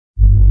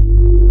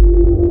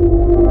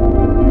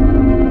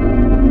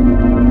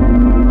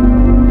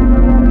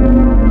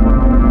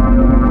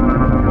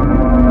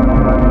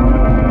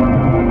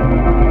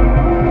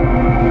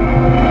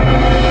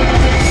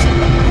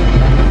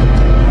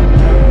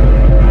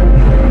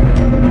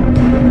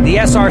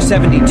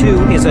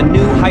SR-72 is a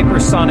new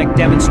hypersonic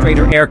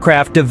demonstrator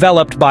aircraft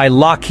developed by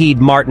Lockheed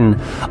Martin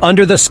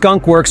under the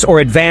Skunk Works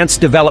or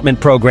Advanced Development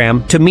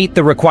Program to meet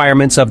the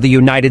requirements of the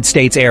United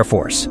States Air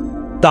Force.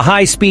 The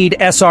high-speed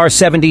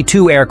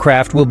SR-72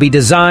 aircraft will be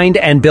designed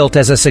and built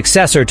as a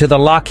successor to the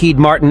Lockheed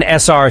Martin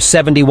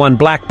SR-71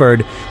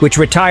 Blackbird, which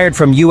retired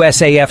from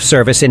USAF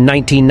service in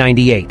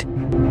 1998.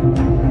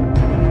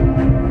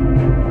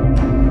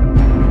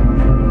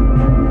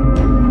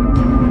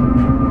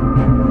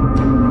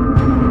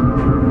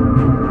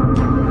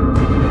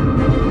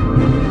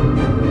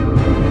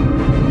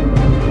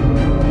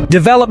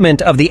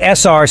 Development of the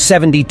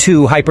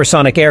SR-72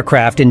 hypersonic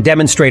aircraft in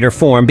demonstrator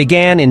form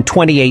began in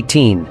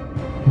 2018.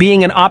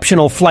 Being an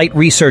optional flight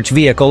research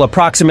vehicle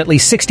approximately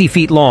 60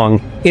 feet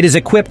long, it is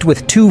equipped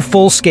with 2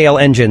 full-scale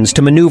engines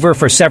to maneuver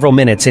for several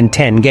minutes in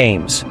 10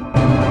 games.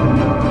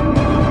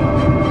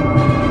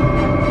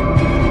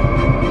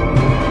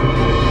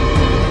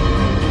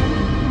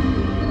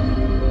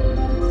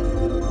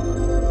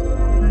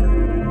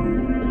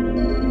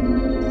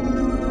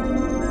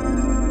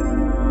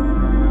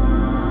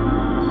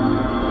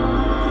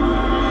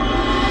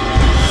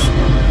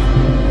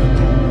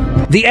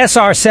 The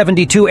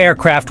SR-72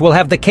 aircraft will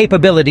have the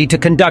capability to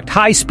conduct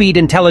high-speed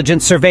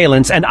intelligence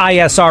surveillance and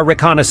ISR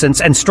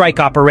reconnaissance and strike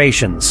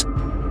operations.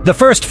 The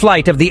first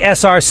flight of the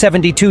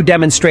SR-72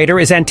 demonstrator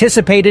is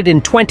anticipated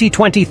in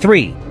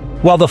 2023,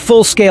 while the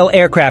full-scale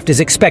aircraft is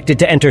expected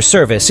to enter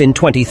service in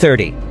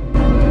 2030.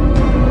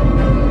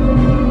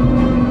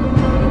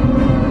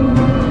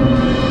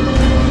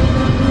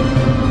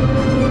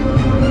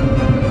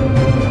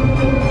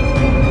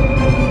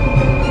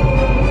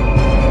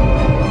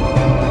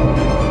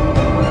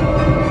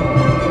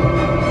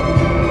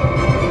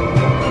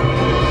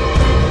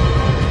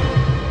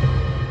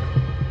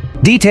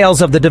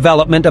 Details of the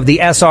development of the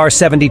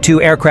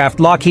SR-72 aircraft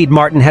Lockheed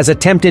Martin has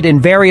attempted in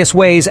various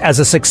ways as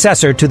a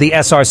successor to the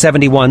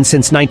SR-71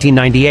 since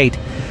 1998,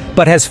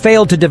 but has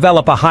failed to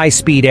develop a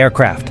high-speed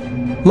aircraft.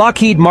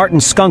 Lockheed Martin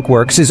Skunk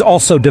Works is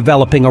also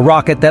developing a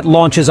rocket that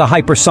launches a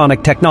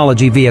hypersonic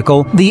technology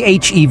vehicle, the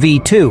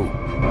HEV-2.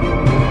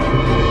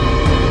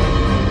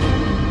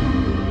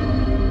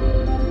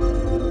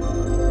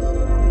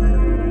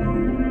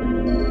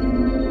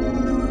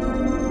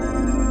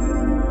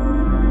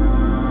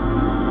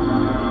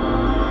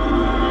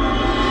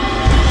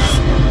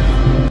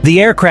 The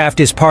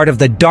aircraft is part of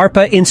the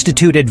DARPA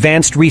Institute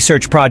Advanced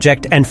Research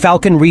Project and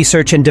Falcon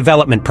Research and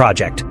Development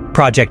Project,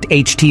 Project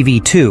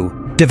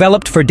HTV-2,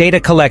 developed for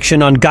data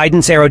collection on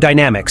guidance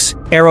aerodynamics,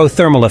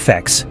 aerothermal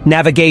effects,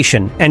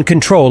 navigation, and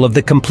control of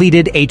the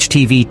completed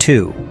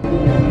HTV-2.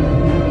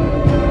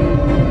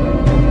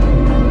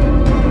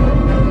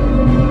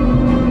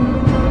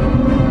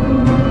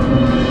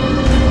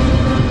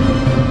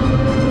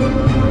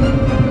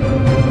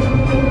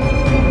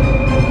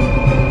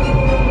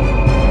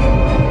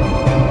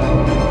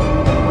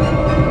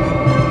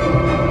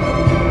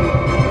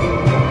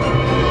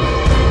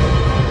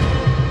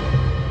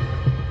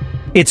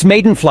 Its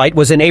maiden flight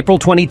was in April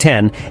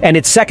 2010, and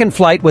its second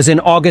flight was in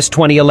August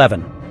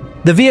 2011.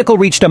 The vehicle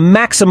reached a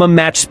maximum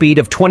match speed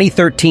of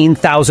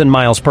 13,000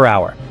 miles per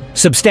hour.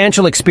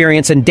 Substantial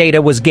experience and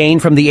data was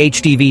gained from the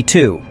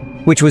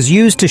HTV-2, which was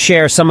used to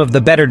share some of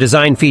the better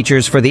design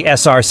features for the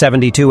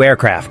SR-72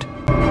 aircraft.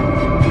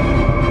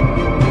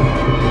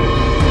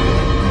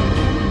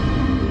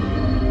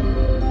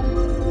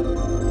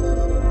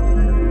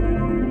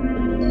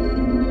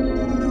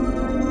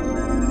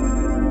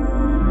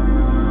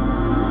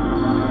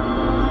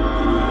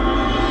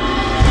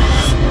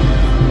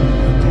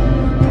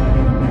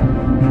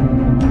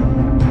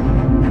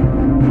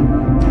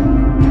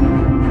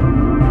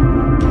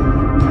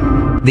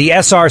 The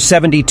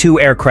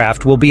SR-72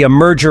 aircraft will be a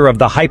merger of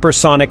the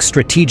hypersonic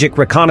strategic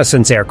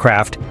reconnaissance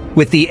aircraft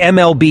with the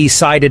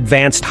MLB-side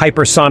advanced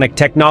hypersonic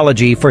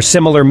technology for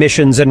similar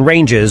missions and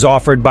ranges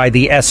offered by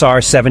the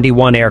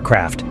SR-71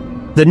 aircraft.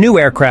 The new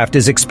aircraft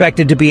is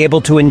expected to be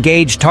able to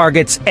engage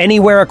targets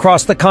anywhere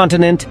across the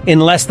continent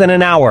in less than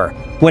an hour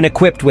when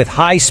equipped with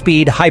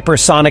high-speed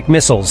hypersonic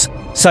missiles,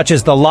 such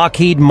as the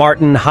Lockheed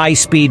Martin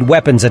High-Speed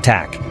Weapons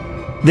Attack.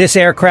 This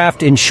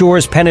aircraft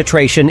ensures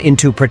penetration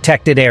into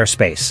protected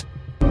airspace.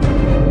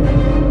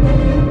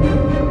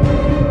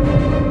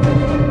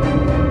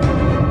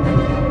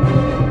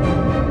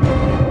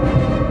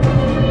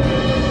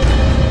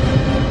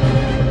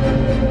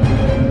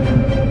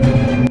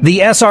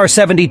 The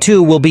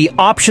SR-72 will be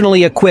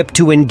optionally equipped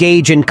to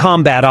engage in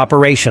combat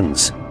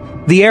operations.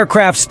 The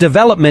aircraft's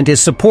development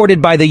is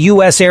supported by the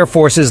U.S. Air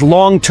Force's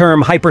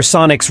long-term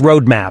hypersonics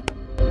roadmap.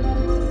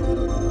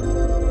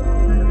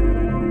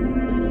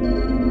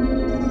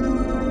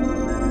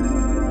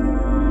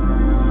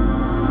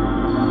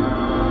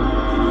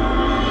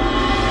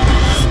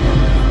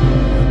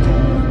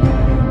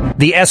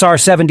 The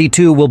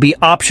SR-72 will be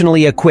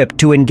optionally equipped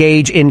to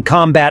engage in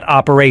combat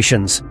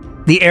operations.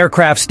 The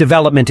aircraft's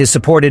development is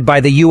supported by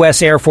the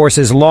U.S. Air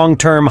Force's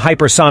long-term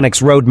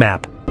hypersonics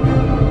roadmap.